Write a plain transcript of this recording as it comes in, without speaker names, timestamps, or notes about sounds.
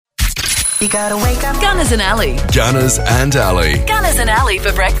You gotta wake up. Gunners and Ali. Gunners and Ali Gunners and Ali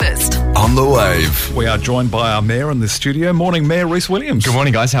for breakfast. on the wave. We are joined by our Mayor in the studio. Morning, Mayor Rhys Williams. Good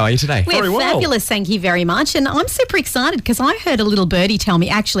morning, guys. How are you today? Very We're well. fabulous, thank you very much. And I'm super excited because I heard a little birdie tell me,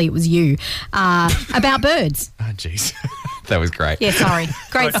 actually it was you, about birds. Oh, jeez. That was great. Yeah, sorry.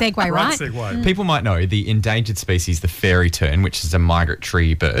 Great segue, Great right? segue. People might know the endangered species, the fairy tern, which is a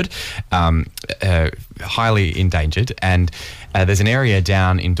migratory bird, highly endangered. And there's an area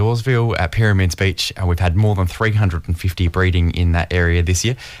down in Dawesville at Pyramids Beach. We've had more than 350 breeding in that area this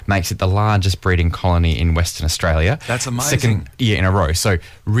year. Makes it the largest breeding colony in Western Australia. That's amazing. Second year in a row. So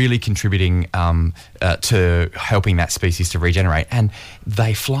really contributing to helping that species to regenerate. And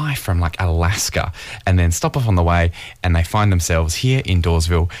they fly from like Alaska and then stop off on the way and they find themselves here in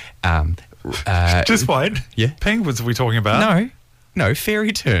Dawesville. Just wait. Yeah. Penguins are we talking about? No,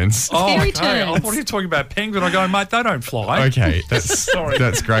 fairy terns. Oh, Fairy okay. I terns. thought you were talking about penguin. I go, mate, they don't fly. Okay, that's Sorry.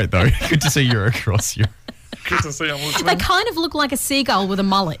 That's great though. Good to see you're across your. Good to see I'm listening. They kind of look like a seagull with a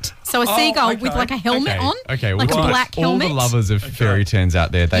mullet. So a seagull with okay. like a helmet on. Okay, like well, a black all helmet. the lovers of fairy terns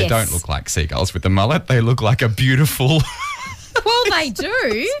out there, they Yes. don't look like seagulls with the mullet. They look like a beautiful. Well, they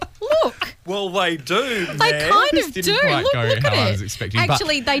do. Look. Well, they do, They man. kind This of didn't do. quite Look go at how it. I was expecting, but-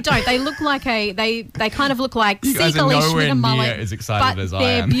 Actually, they don't. They look like they kind of look like You guys are seagullish with nowhere a mullet. near as excited but as I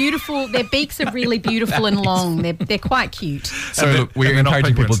they're am. beautiful. Their beaks are really beautiful and long. They're quite cute. So And look, they're we're not encouraging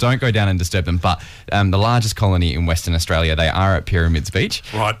people, penguins. don't go down and disturb them. But the largest colony in Western Australia, they are at Pyramids Beach.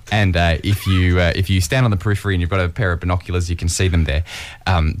 Right. And if you stand on the periphery and you've got a pair of binoculars, you can see them there.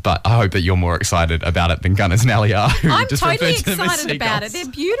 But I hope that you're more excited about it than Gunners and Ali are. Who I'm just totally referred to them as excited about it. seagulls.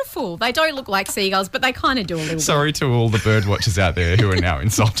 They're beautiful. They don't look like seagulls, but they kind of do a little bit. Sorry to all the bird watchers out there who are now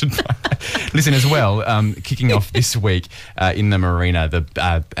insulted by that. Listen, as well, kicking off this week in the marina,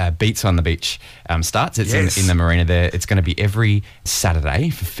 the Beats on the Beach starts. It's Yes. in the marina there. It's going to be every Saturday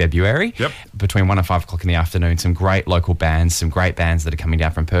for February. Yep. Between 1 and 5 o'clock in the afternoon. Some great local bands, some great bands that are coming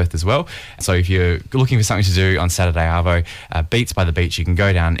down from Perth as well. So if you're looking for something to do on Saturday, Arvo, Beats by the Beach, you can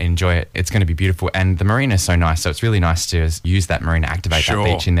go down and enjoy it. It's going to be beautiful. And the marina is so nice. So it's really nice to use that marina, activate Sure. that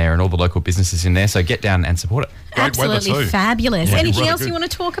beach in there and all the local businesses in there. So get down and support it. Great weather Absolutely too. fabulous. Yeah, Anything really else good. you want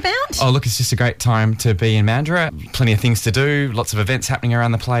to talk about? Oh, look, it's just a great time to be in Mandurah. Plenty of things to do, lots of events happening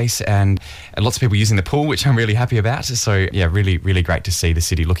around the place and lots of people using the pool, which I'm really happy about. So, yeah, really, really great to see the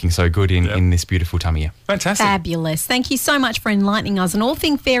city looking so good in this beautiful time of year. Fantastic. Fabulous. Thank you so much for enlightening us on all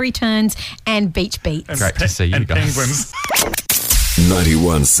things fairy turns and beach beats. And Great to see you and guys. penguins.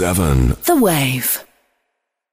 91.7. The Wave.